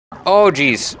Oh,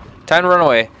 geez. Time to run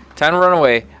away. Time to run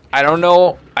away. I don't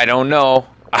know. I don't know.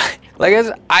 Like I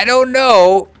said, I don't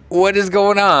know what is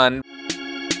going on.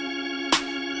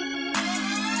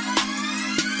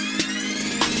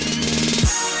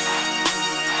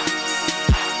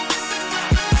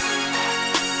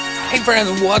 Hey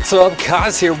friends, what's up?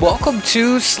 Kaz here. Welcome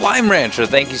to Slime Rancher.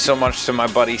 Thank you so much to my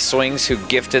buddy Swings who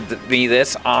gifted me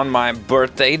this on my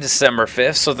birthday, December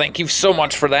 5th. So thank you so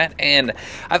much for that. And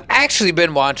I've actually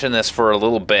been watching this for a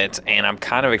little bit and I'm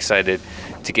kind of excited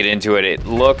to get into it. It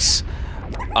looks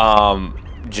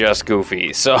just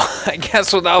goofy. So I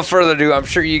guess without further ado, I'm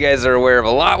sure you guys are aware of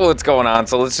a lot of what's going on.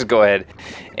 So let's just go ahead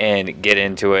and get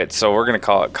into it. So we're going to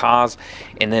call it Kaz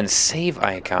and then save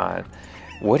icon.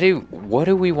 What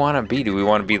do we want to be? Do we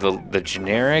want to be the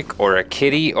generic or a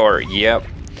kitty or yep?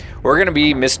 We're gonna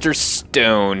be Mr.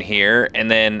 Stone here,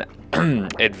 and then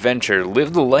adventure.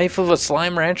 Live the life of a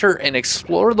slime rancher and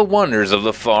explore the wonders of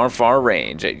the far, far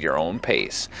range at your own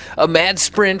pace. A mad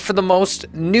sprint for the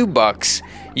most new bucks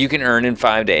you can earn in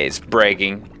 5 days.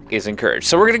 Bragging is encouraged.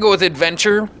 So we're gonna go with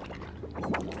adventure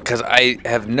because I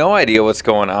have no idea what's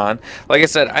going on. Like I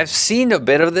said, I've seen a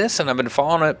bit of this and I've been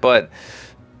following it, but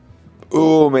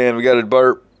oh man, we got a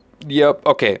burp. Yep,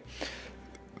 okay.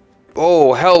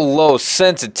 Oh, hello,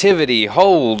 sensitivity.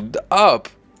 Hold up.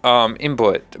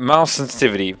 Input. Mouse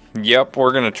sensitivity. Yep,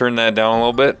 we're gonna turn that down a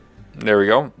little bit. There we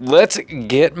go. Let's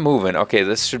get moving. Okay,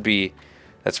 this should be,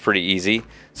 that's pretty easy.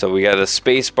 So we got a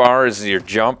space bar is your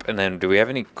jump, and then do we have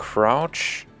any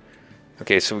crouch?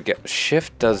 Okay, so we got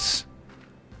shift does,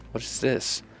 what is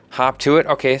this? Hop to it.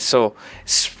 Okay, so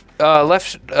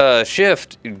left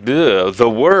shift. Ugh, the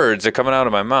words are coming out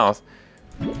of my mouth.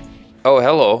 Oh,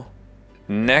 hello.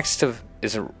 Next to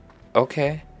is a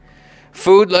okay.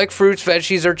 Food like fruits,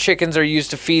 veggies, or chickens are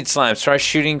used to feed slimes. Try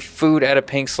shooting food at a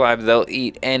pink slime; they'll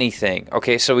eat anything.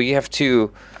 Okay, so we have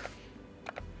to.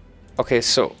 Okay,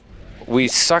 so we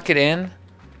suck it in.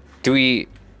 Do we?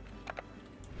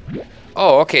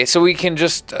 Oh, okay. So we can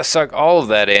just suck all of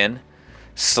that in.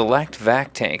 Select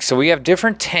vac tank. So we have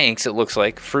different tanks, it looks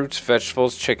like. Fruits,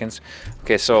 vegetables, chickens.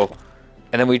 Okay, so,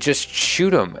 and then we just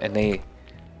shoot them and they,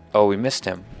 oh, we missed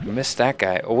him. We missed that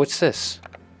guy. Oh, what's this?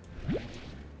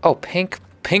 Oh, pink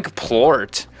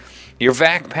plort. Your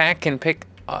vac pack can pick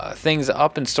things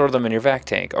up and store them in your vac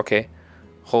tank. Okay.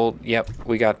 Hold, yep,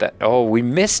 we got that. Oh, we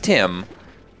missed him.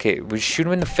 Okay, we shoot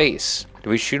him in the face. Do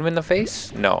we shoot him in the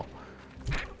face? No.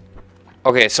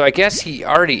 Okay, so I guess he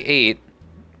already ate.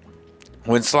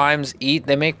 When slimes eat,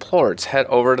 they make plorts. Head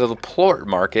over to the plort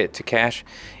market to cash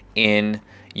in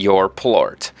your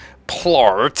plort.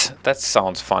 Plort? That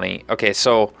sounds funny. Okay,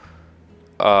 so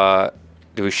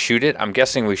do we shoot it? I'm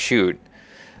guessing we shoot.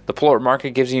 The plort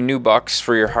market gives you new bucks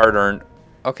for your hard-earned.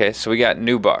 Okay, so we got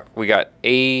new buck. We got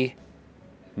a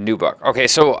new buck. Okay,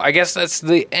 so I guess that's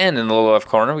the end in the lower left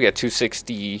corner. We got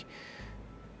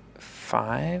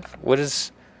 265. What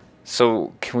is?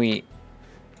 So can we?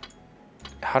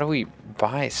 How do we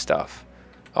buy stuff?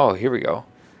 Oh, here we go.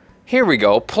 Here we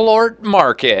go. Plort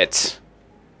market.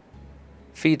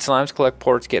 Feed slimes, collect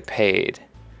plorts, get paid.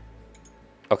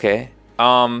 Okay.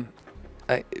 I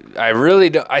really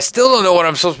don't. I still don't know what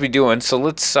I'm supposed to be doing. So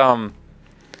let's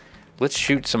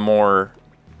shoot some more.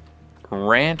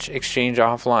 Ranch exchange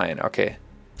offline. Okay.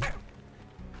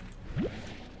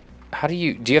 How do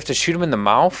you have to shoot him in the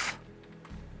mouth?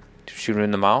 Shoot him in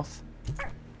the mouth?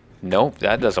 Nope,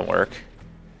 that doesn't work.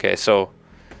 Okay, so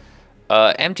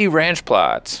empty ranch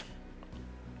plots.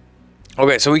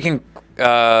 Okay, so we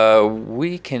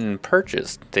can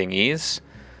purchase thingies.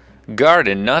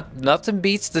 Garden, nothing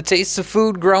beats the taste of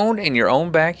food grown in your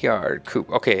own backyard. Coop.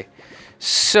 Okay,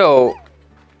 so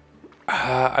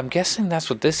I'm guessing that's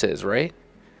what this is, right?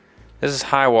 This is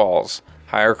high walls,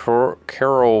 higher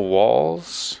corral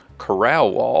walls.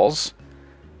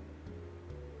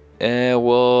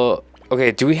 Well,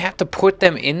 okay. Do we have to put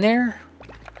them in there?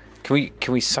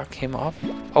 Can we suck him up?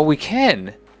 Oh, we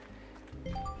can.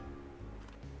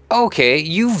 Okay,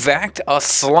 you vacked a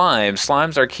slime.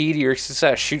 Slimes are key to your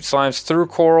success. Shoot slimes through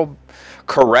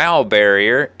corral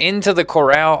barrier into the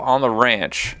corral on the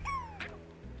ranch.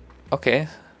 Okay,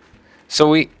 so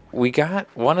we got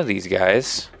one of these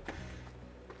guys.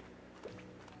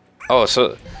 Oh,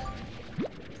 so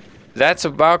that's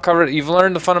about covered. You've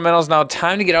learned the fundamentals. Now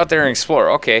time to get out there and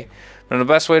explore. Okay. And the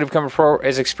best way to become a pro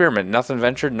is experiment. Nothing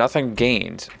ventured, nothing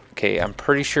gained. Okay, I'm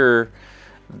pretty sure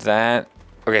that.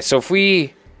 Okay, so if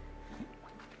we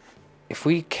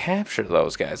capture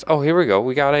those guys. Oh, here we go.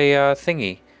 We got a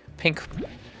thingy, pink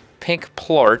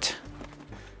plort.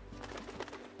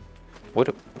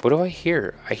 What do I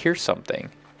hear? I hear something.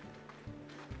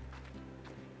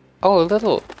 Oh, a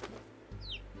little.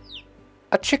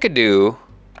 A chickadee.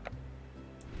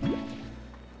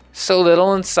 So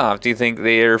little and soft, you think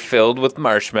they are filled with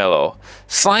marshmallow.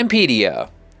 Slimepedia.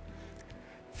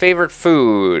 Favorite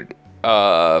food.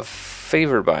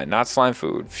 Favored by, not slime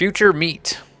food. Future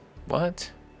meat.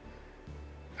 What?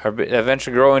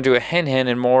 Eventually grow into a hen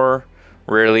and more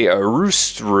rarely a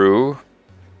roosteroo.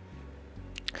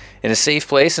 In a safe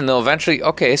place, and they'll eventually.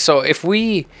 Okay, so if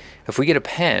we get a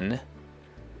pen,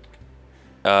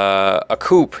 a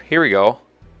coop. Here we go.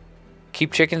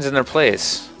 Keep chickens in their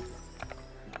place.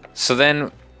 So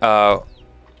then, there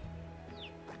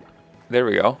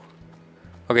we go.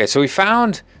 Okay, so we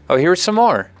found. Oh, here's some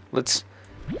more.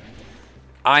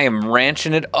 I am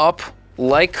ranching it up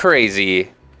like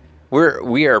crazy.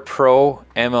 We are pro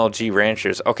MLG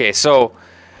ranchers. Okay, so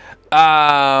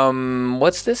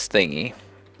what's this thingy?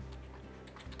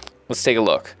 Let's take a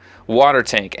look. Water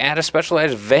tank. Add a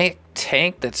specialized vac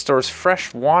tank that stores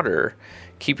fresh water.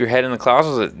 Keep your head in the clouds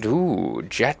with it. Ooh,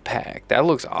 jetpack. That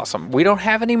looks awesome. We don't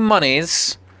have any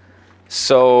monies,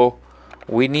 so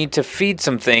we need to feed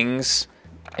some things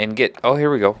and get. Oh, here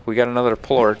we go. We got another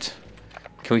plort.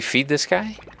 Can we feed this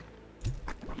guy?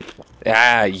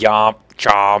 Ah, yomp,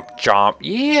 chomp, chomp.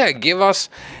 Yeah, give us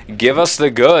the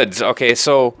goods. Okay,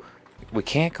 so we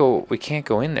can't go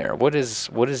in there. What is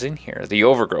in here? The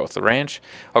overgrowth, the ranch.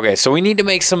 Okay, so we need to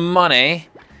make some money.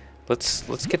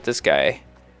 Let's get this guy.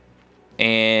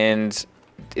 And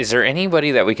is there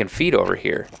anybody that we can feed over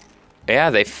here? Yeah,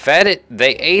 they fed it.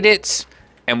 They ate it,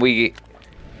 and we.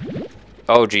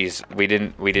 Oh geez, we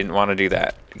didn't want to do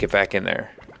that. Get back in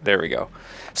there. There we go.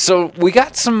 So we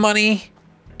got some money,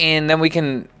 and then we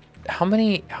can. How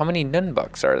many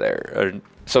nunbucks are there?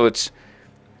 So it's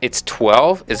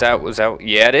 12. Was that?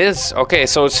 Yeah, it is. Okay,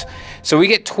 so we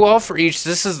get 12 for each.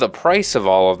 This is the price of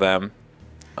all of them.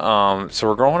 So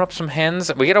we're growing up some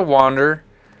hens. We gotta wander.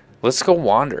 Let's go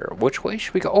wander. Which way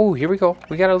should we go? Oh, here we go.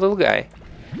 We got a little guy.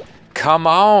 Come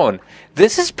on.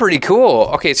 This is pretty cool.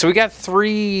 Okay, so we got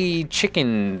 3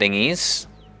 chicken thingies.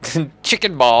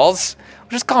 Chicken balls.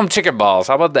 We'll just call them chicken balls.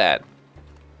 How about that?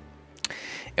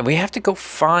 And we have to go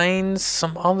find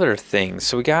some other things.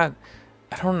 So we got,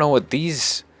 I don't know what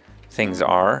these things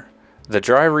are. The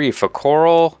dry reef, a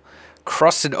coral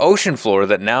crusted ocean floor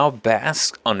that now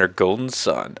basks under golden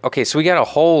sun. Okay, so we got a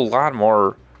whole lot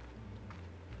more.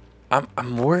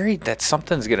 I'm worried that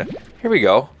something's gonna. Here we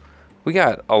go. We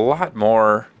got a lot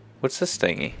more. What's this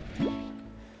thingy?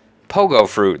 Pogo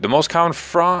fruit, the most common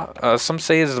some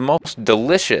say is the most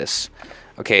delicious.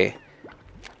 Okay.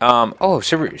 Oh,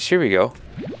 here we go.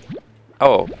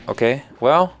 Oh, okay.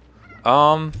 Well,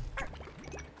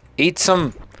 eat.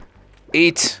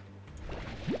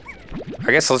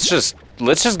 I guess let's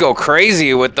just go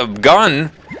crazy with the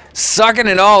gun, sucking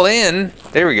it all in.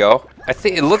 There we go. I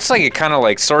think it looks like it kind of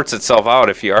like sorts itself out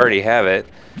if you already have it.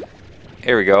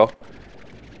 Here we go.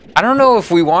 I don't know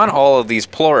if we want all of these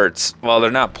plorts. Well,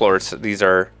 they're not plorts. These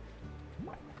are.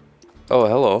 Oh,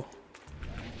 hello.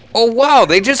 Oh wow,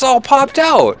 they just all popped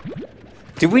out.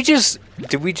 Did we just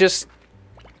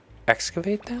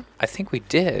excavate them? I think we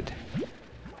did.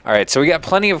 All right, so we got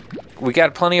plenty of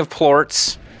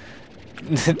plorts.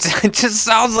 It just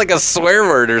sounds like a swear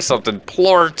word or something.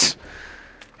 Plort.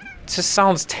 It just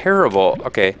sounds terrible.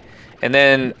 Okay, and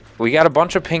then we got a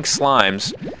bunch of pink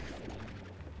slimes.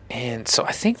 And so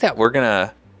I think that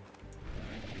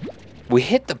we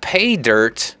hit the pay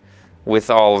dirt with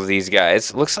all of these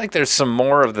guys. Looks like there's some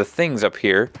more of the things up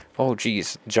here. Oh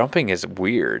geez, jumping is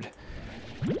weird.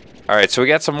 All right, so we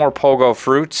got some more pogo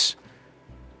fruits.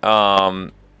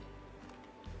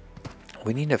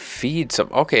 We need to feed some.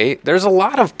 Okay, there's a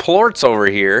lot of plorts over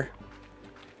here.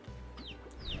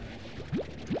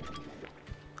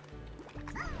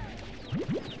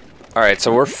 All right,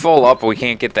 so we're full up. We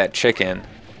can't get that chicken.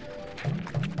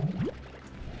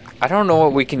 I don't know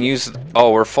what we can use.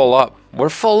 Oh, we're full up. We're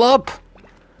full up.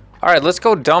 All right, let's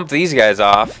go dump these guys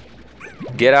off.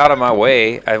 Get out of my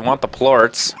way. I want the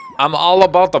plorts. I'm all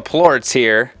about the plorts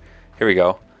here. Here we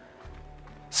go.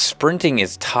 Sprinting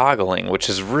is toggling, which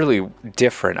is really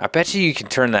different. I bet you can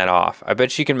turn that off. I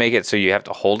bet you can make it so you have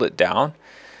to hold it down.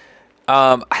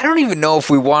 I don't even know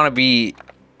if we want to be...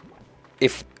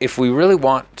 If we really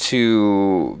want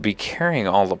to be carrying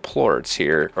all the plorts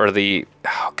here, or the,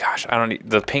 oh gosh, I don't need,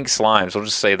 the pink slimes, we'll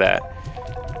just say that.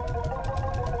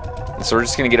 So we're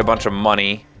just gonna get a bunch of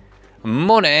money.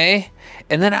 Money!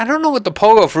 And then I don't know what the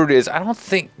pogo fruit is. I don't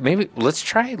think, maybe, let's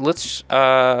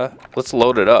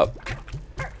load it up.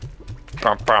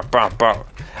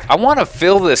 I want to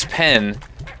fill this pen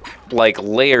like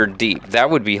layer deep.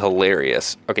 That would be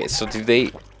hilarious. Okay, so do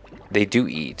they do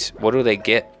eat. What do they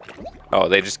get? Oh,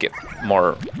 they just get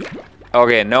more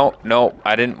Okay, no, no.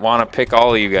 I didn't want to pick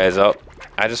all of you guys up.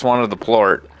 I just wanted the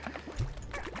plort.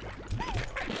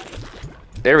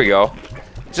 There we go.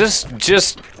 Just.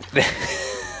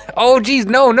 Oh, geez,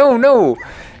 no, no, no.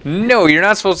 No, you're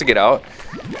not supposed to get out.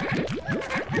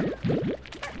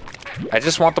 I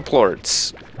just want the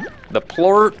plorts. The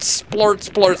plorts, plorts,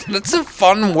 plorts. That's a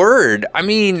fun word. I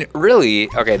mean, really.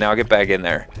 Okay, now get back in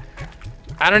there.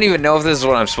 I don't even know if this is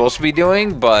what I'm supposed to be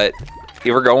doing, but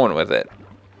yeah, we're going with it.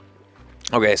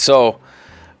 Okay, so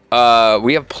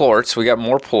we have plorts. We got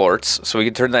more plorts, so we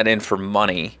can turn that in for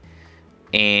money.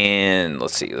 And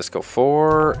let's see. Let's go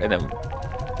 4, and then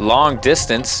long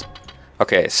distance.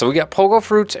 Okay, so we got pogo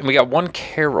fruits, and we got 1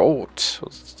 carrot.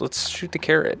 Let's shoot the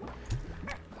carrot.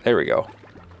 There we go.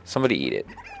 Somebody eat it.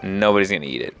 Nobody's gonna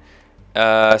eat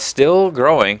it. Still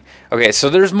growing. Okay, so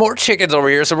there's more chickens over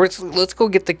here. So let's go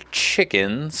get the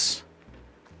chickens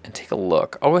and take a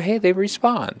look. Oh, hey, they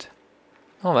respawned.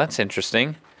 Oh, that's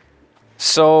interesting.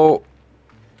 So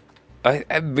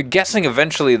I'm guessing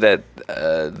eventually that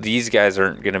these guys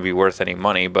aren't gonna be worth any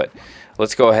money, but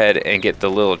let's go ahead and get the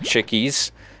little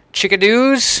chickies.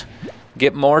 Chickadoos.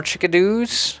 Get more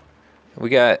chickadoos.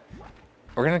 We're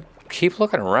gonna keep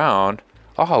looking around.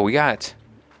 Oh, we got.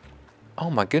 Oh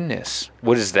my goodness.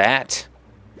 What is that?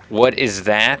 What is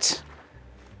that?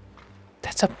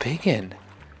 That's a biggin.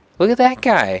 Look at that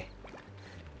guy.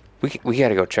 We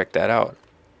gotta go check that out.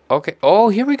 Okay. Oh,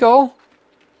 here we go.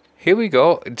 Here we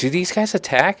go. Do these guys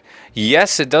attack?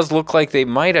 Yes, it does look like they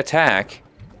might attack.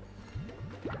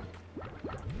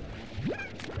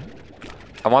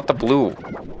 I want the blue.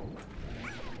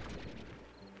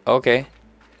 Okay.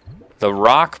 The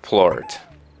rock plort.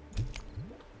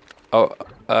 Oh,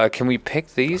 can we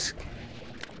pick these?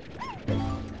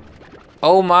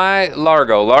 Oh my,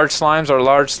 Largo. Large slimes or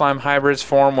large slime hybrids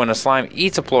form when a slime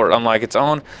eats a plort unlike its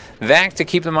own. Vac to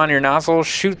keep them on your nozzle.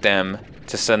 Shoot them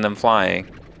to send them flying.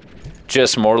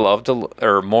 Just more love to,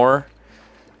 or more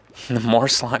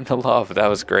slime to love. That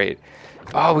was great.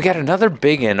 Oh, we got another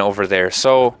biggin over there.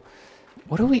 So,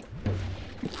 what do we?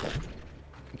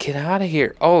 Get out of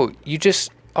here. Oh, you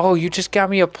just got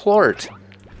me a plort.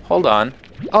 Hold on.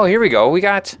 Oh, here we go. We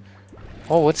got.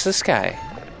 Oh, what's this guy?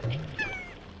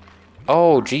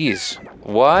 Oh, geez.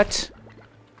 What?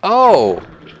 Oh,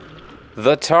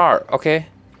 the tar. Okay.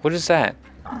 What is that?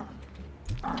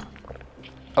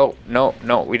 Oh, no,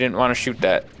 no. We didn't want to shoot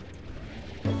that.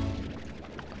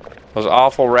 Those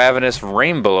awful ravenous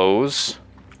rainbows.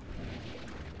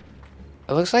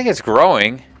 It looks like it's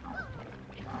growing.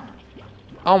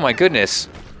 Oh my goodness.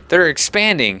 They're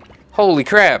expanding. Holy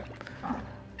crap.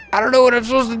 I don't know what I'm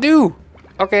supposed to do.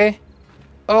 Okay.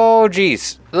 Oh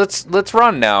geez. Let's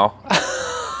run now.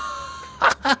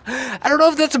 I don't know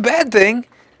if that's a bad thing.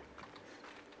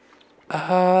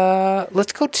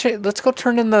 Let's go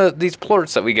turn in these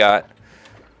plorts that we got.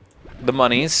 The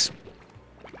monies.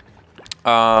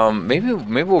 Maybe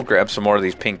we'll grab some more of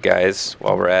these pink guys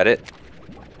while we're at it.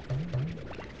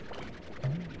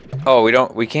 Oh, we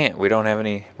don't have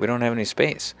any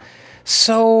space.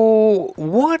 So,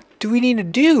 what do we need to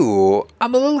do?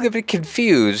 I'm a little bit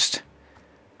confused.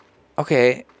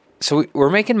 Okay, so we're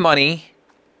making money.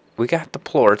 We got the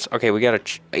plorts. Okay, we got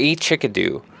a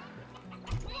chickadee.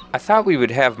 I thought we would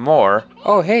have more.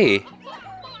 Oh, hey.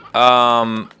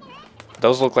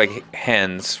 Those look like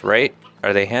hens, right?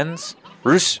 Are they hens?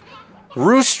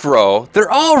 Roostro.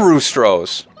 They're all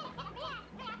roostros.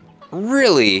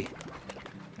 Really?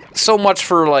 So much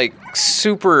for like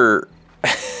super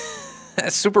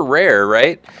super rare,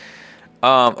 right?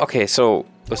 Okay, so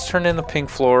let's turn in the pink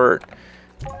plort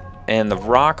and the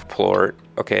rock plort.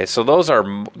 Okay, so those are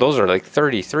like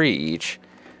 33 each.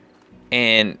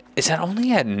 And is that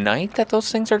only at night that those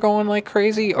things are going like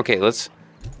crazy? Okay, let's.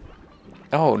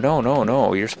 Oh,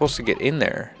 no. You're supposed to get in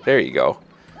there. There you go.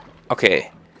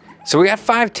 Okay. So we got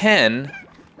 510.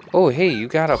 Oh, hey, you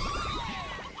got a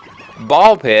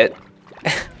ball pit.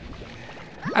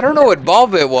 I don't know what ball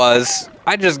pit was.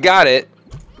 I just got it.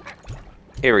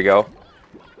 Here we go.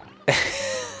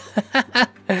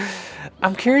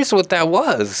 I'm curious what that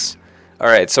was. All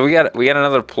right, so we got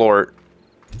another plort.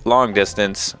 Long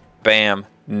distance. Bam.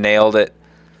 Nailed it.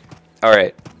 All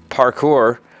right.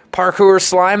 Parkour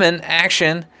slime in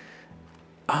action.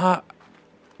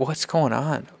 What's going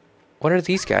on? What are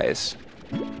these guys?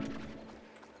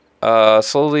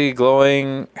 Slowly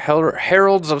glowing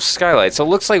heralds of skylight. So it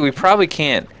looks like we probably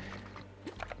can't.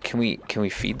 Can we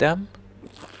feed them?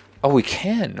 Oh, we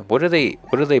can. What do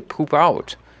they poop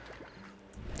out?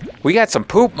 We got some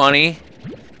poop money.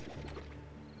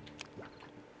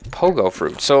 Pogo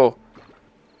fruit. So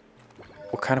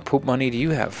what kind of poop money do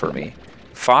you have for me?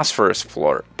 Phosphorus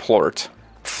plort.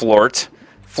 Flirt.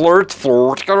 Flirt.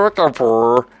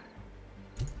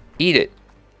 Eat it.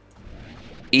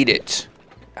 Eat it.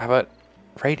 How about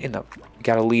right in the...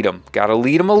 Gotta lead him. Gotta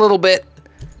lead him a little bit.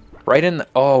 Right in the...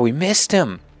 Oh, we missed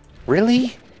him.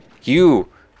 Really? You.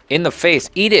 In the face.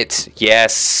 Eat it.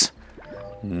 Yes.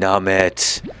 Numb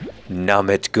it. Numb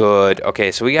it good.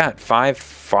 Okay, so we got 5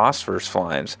 phosphorus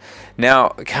slimes. Now,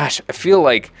 gosh, I feel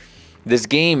like this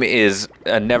game is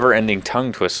a never-ending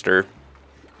tongue twister.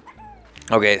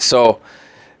 Okay, so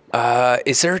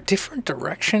is there a different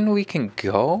direction we can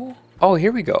go? Oh,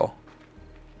 here we go.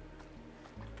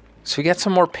 So we got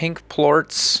some more pink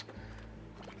plorts.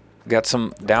 Got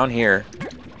some down here.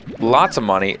 Lots of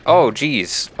money. Oh,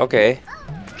 geez. Okay.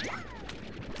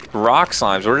 Rock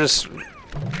slimes. We're just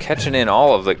catching in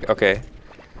all of the... Okay.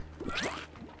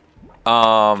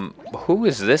 Who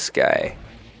is this guy?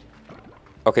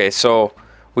 Okay, so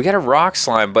we got a rock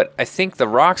slime, but I think the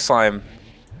rock slime,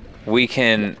 we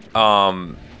can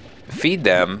feed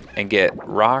them and get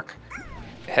rock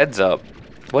heads up.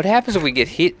 What happens if we get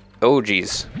hit? Oh,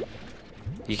 geez.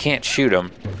 You can't shoot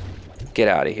them. Get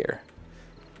out of here.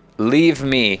 Leave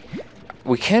me.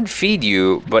 We can feed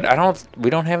you, but we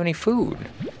don't have any food.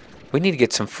 We need to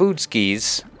get some food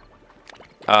skis.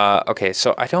 Okay,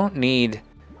 so I don't need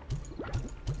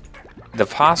the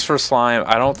phosphorus slime.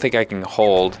 I don't think I can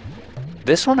hold.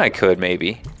 This one I could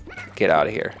maybe. Get out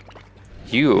of here.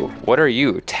 You, what are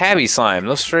you? Tabby slime.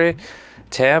 Let's try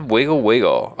tab, wiggle,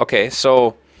 wiggle. Okay,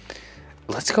 so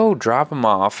let's go drop them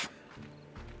off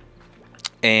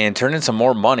and turn in some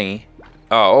more money.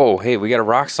 Oh, hey, we got a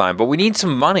rock slime, but we need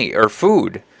some money or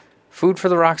food. Food for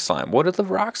the rock slime. What do the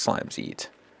rock slimes eat?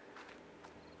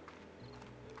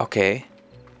 Okay.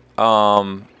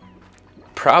 Probably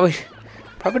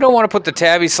don't want to put the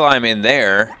tabby slime in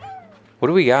there. What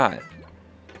do we got?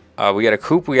 We got a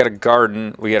coop, we got a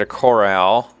garden, we got a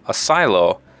corral, a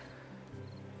silo.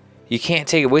 You can't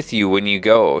take it with you when you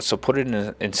go, so put it in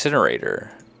an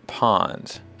incinerator.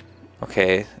 Pond.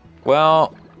 Okay.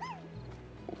 Well,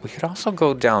 we could also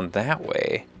go down that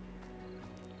way.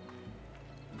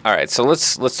 All right, so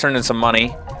let's turn in some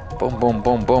money. Boom, boom,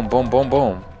 boom, boom, boom, boom,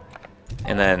 boom.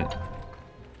 And then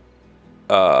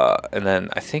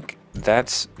I think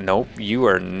that's, nope, you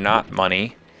are not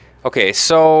money. Okay,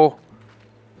 so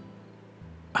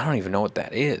I don't even know what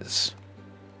that is.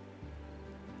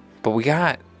 But we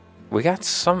got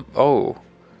some, oh.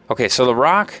 Okay, so the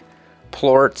rock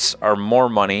plorts are more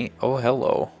money. Oh,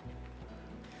 hello.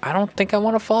 I don't think I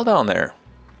want to fall down there.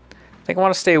 I think I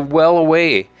want to stay well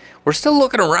away. We're still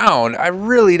looking around. I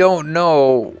really don't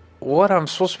know what I'm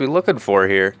supposed to be looking for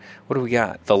here. What do we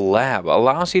got? The lab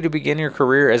allows you to begin your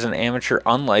career as an amateur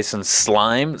unlicensed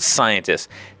slime scientist.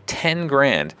 10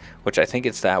 grand, which I think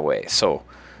it's that way. So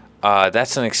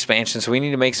that's an expansion. So we need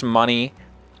to make some money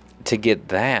to get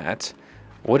that.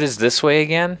 What is this way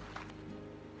again?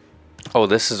 Oh,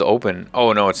 this is open.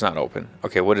 Oh, no, it's not open.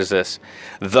 Okay, what is this?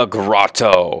 The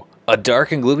Grotto. A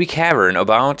dark and gloomy cavern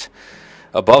above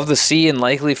the sea, and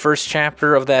likely first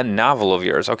chapter of that novel of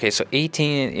yours. Okay, so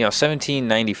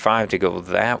 1795 to go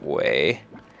that way.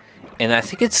 And I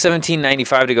think it's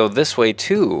 1795 to go this way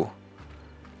too.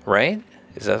 Right?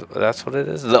 That's what it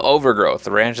is? The Overgrowth,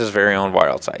 the ranch's very own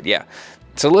wild side. Yeah.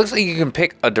 So it looks like you can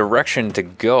pick a direction to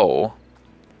go.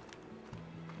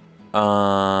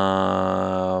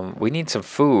 We need some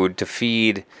food to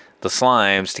feed the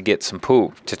slimes to get some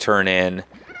poop to turn in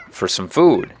for some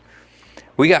food.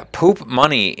 We got poop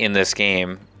money in this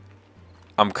game.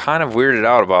 I'm kind of weirded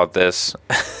out about this.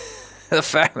 The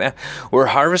fact that we're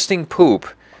harvesting poop.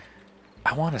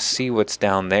 I want to see what's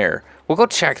down there. We'll go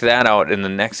check that out in the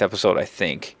next episode, I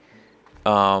think.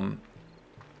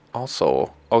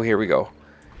 Also, oh, here we go.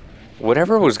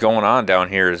 Whatever was going on down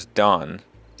here is done.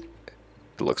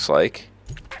 It looks like.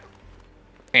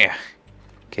 Yeah.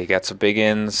 Okay, got some big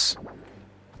ends.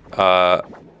 Are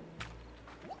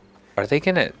they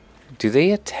gonna... Do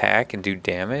they attack and do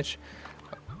damage?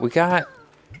 We got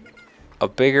a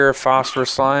bigger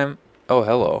phosphorus slime. Oh,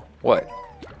 hello. What?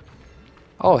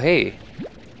 Oh, hey.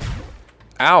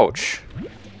 Ouch.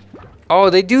 Oh,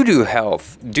 they do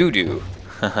health. Do.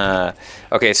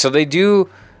 Okay, so they do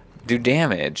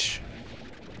damage.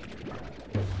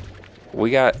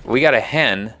 We got a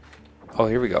hen. Oh,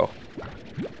 here we go.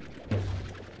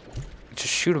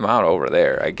 Just shoot them out over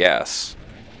there, I guess.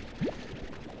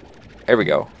 There we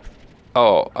go.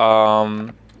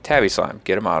 Oh, tabby slime.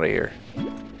 Get them out of here.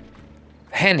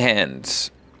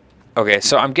 Hens. Okay,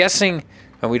 so I'm guessing...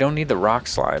 And we don't need the rock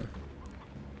slime.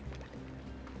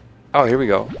 Oh, here we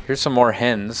go. Here's some more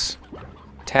hens.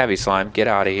 Tabby slime. Get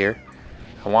out of here.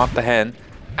 I want the hen.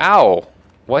 Ow!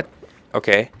 What?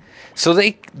 Okay. So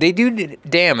they do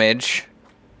damage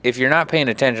if you're not paying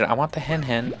attention. I want the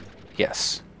hen.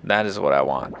 Yes, that is what I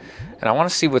want. And I want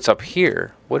to see what's up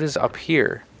here. What is up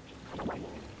here?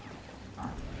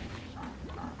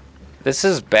 This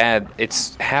is bad.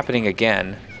 It's happening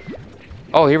again.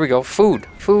 Oh, here we go. Food.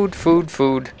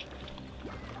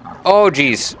 Oh,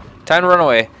 geez. Time to run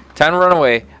away.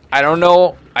 I don't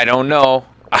know.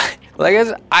 Like I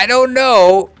said, I don't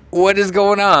know what is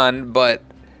going on, but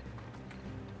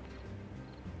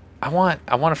I want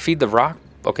to feed the rock.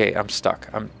 Okay, I'm stuck.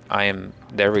 I am.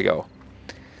 There we go.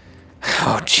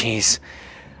 Oh, jeez.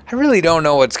 I really don't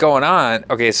know what's going on.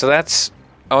 Okay, so that's...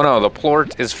 Oh, no, the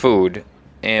plort is food.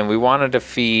 And we wanted to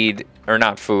feed... Or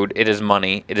not food. It is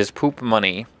money. It is poop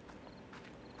money.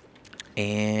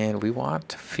 And we want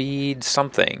to feed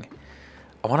something.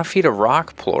 I want to feed a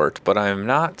rock plort, but I'm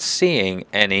not seeing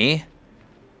any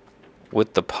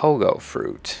with the pogo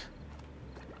fruit.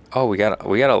 Oh, we got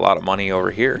a lot of money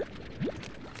over here.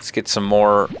 Let's get some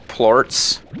more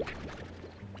plorts.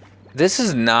 This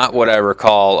is not what I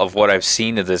recall of what I've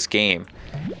seen of this game.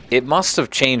 It must have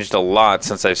changed a lot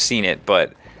since I've seen it,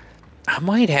 but I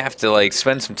might have to like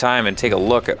spend some time and take a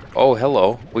look at... Oh,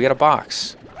 hello. We got a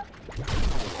box.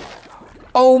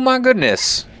 Oh my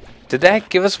goodness. Did that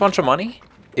give us a bunch of money?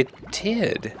 It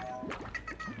did.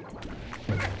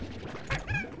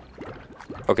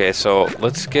 Okay, so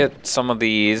let's get some of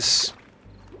these.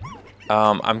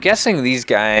 I'm guessing these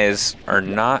guys are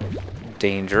not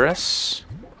dangerous.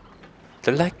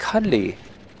 They're like cuddly.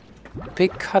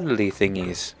 Big cuddly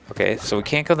thingies. Okay, so we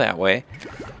can't go that way.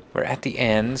 We're at the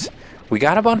ends. We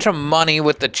got a bunch of money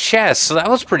with the chest, so that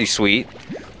was pretty sweet.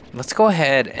 Let's go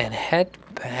ahead and head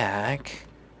back.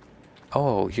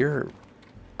 Oh, you're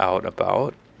out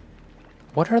about.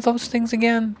 What are those things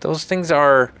again? Those things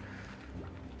are...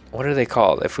 What are they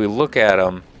called? If we look at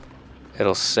them,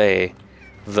 it'll say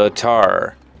the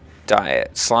tar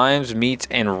diet. Slimes, meats,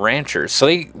 and ranchers. So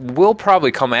they will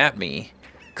probably come at me.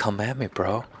 Come at me,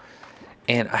 bro.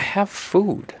 And I have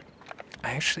food.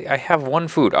 I have one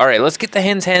food. All right, let's get the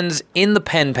hens in the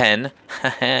pen.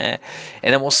 And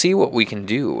then we'll see what we can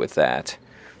do with that.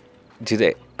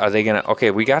 Are they gonna...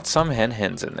 Okay, we got some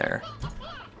hens in there.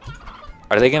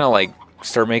 Are they gonna, like,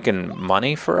 start making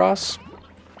money for us?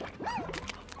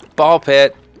 Ball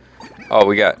pit. Oh,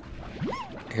 we got...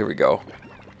 Here we go.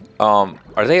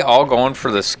 Are they all going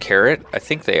for this carrot? I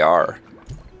think they are.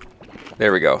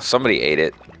 There we go. Somebody ate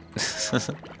it.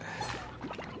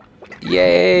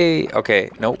 Yay! Okay,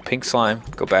 no, pink slime.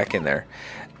 Go back in there.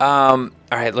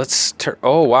 Alright, let's turn...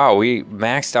 Oh, wow, we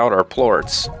maxed out our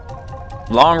plorts.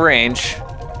 Long range.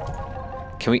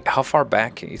 Can we... How far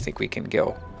back can you think we can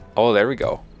go? Oh, there we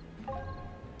go.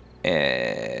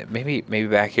 Maybe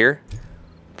back here?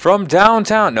 From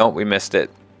downtown. No, we missed it.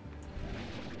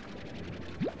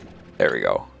 There we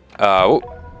go.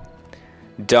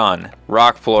 Done.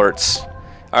 Rock plorts.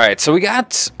 Alright, so we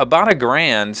got about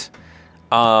 $1,000.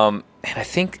 And I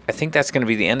think that's going to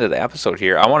be the end of the episode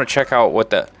here. I want to check out what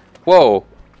the... Whoa.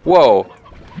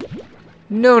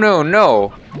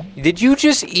 No. Did you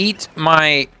just eat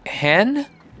my hen?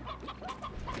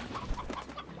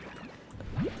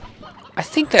 I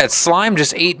think that slime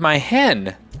just ate my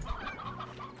hen.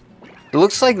 It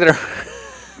looks like they're...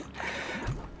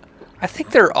 I think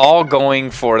they're all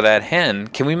going for that hen.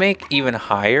 Can we make even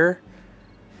higher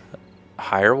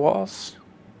walls?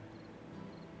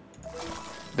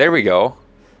 There we go.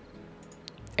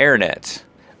 Airnet.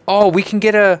 Oh, we can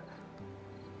get an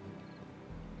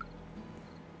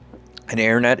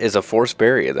airnet is a forced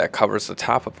barrier that covers the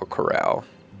top of a corral.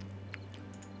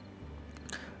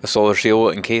 A solar shield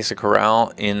will encase a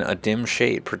corral in a dim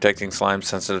shade, protecting slime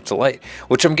sensitive to light,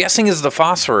 which I'm guessing is the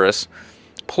phosphorus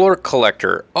plort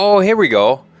collector. Oh, here we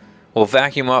go. We'll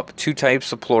vacuum up 2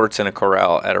 types of plorts in a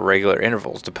corral at irregular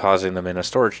intervals, depositing them in a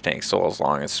storage tank so as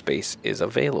long as space is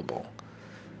available.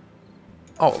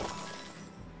 Oh,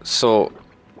 so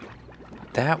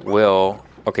that will,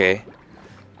 okay.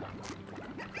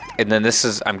 And then this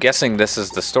is, I'm guessing this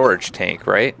is the storage tank,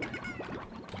 right?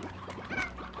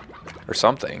 Or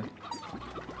something.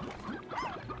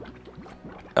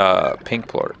 Pink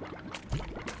plort.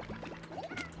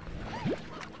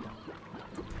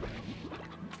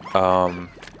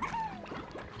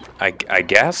 I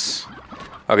guess?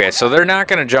 Okay, so they're not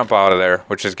going to jump out of there,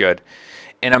 which is good.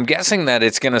 And I'm guessing that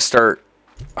it's going to start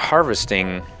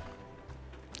harvesting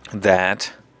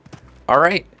that. All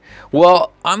right.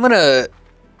 Well, I'm gonna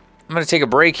take a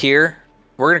break here.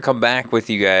 We're gonna come back with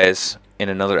you guys in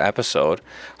another episode.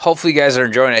 Hopefully, you guys are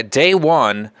enjoying it. Day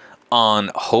 1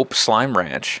 on Hope Slime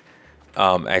Ranch.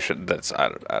 Actually, that's I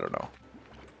don't know.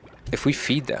 If we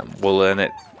feed them, will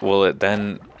it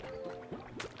then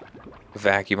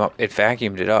vacuum up. It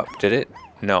vacuumed it up, did it?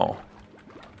 No.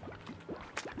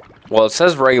 Well, it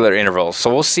says regular intervals,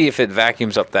 so we'll see if it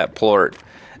vacuums up that plort.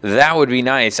 That would be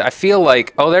nice. I feel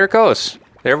like... Oh, there it goes.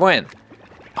 There it went.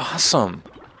 Awesome.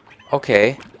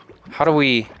 Okay. How do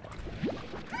we...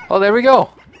 Oh, there we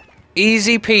go.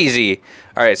 Easy peasy.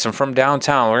 All right, so from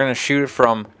downtown, we're going to shoot it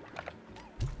from...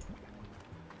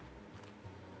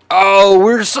 Oh,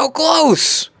 we're so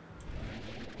close.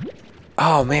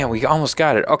 Oh, man, we almost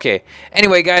got it. Okay.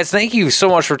 Anyway, guys, thank you so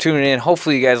much for tuning in.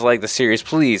 Hopefully you guys like the series.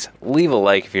 Please leave a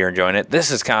like if you're enjoying it.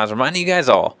 This is Cons reminding you guys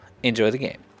all, enjoy the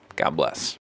game. God bless.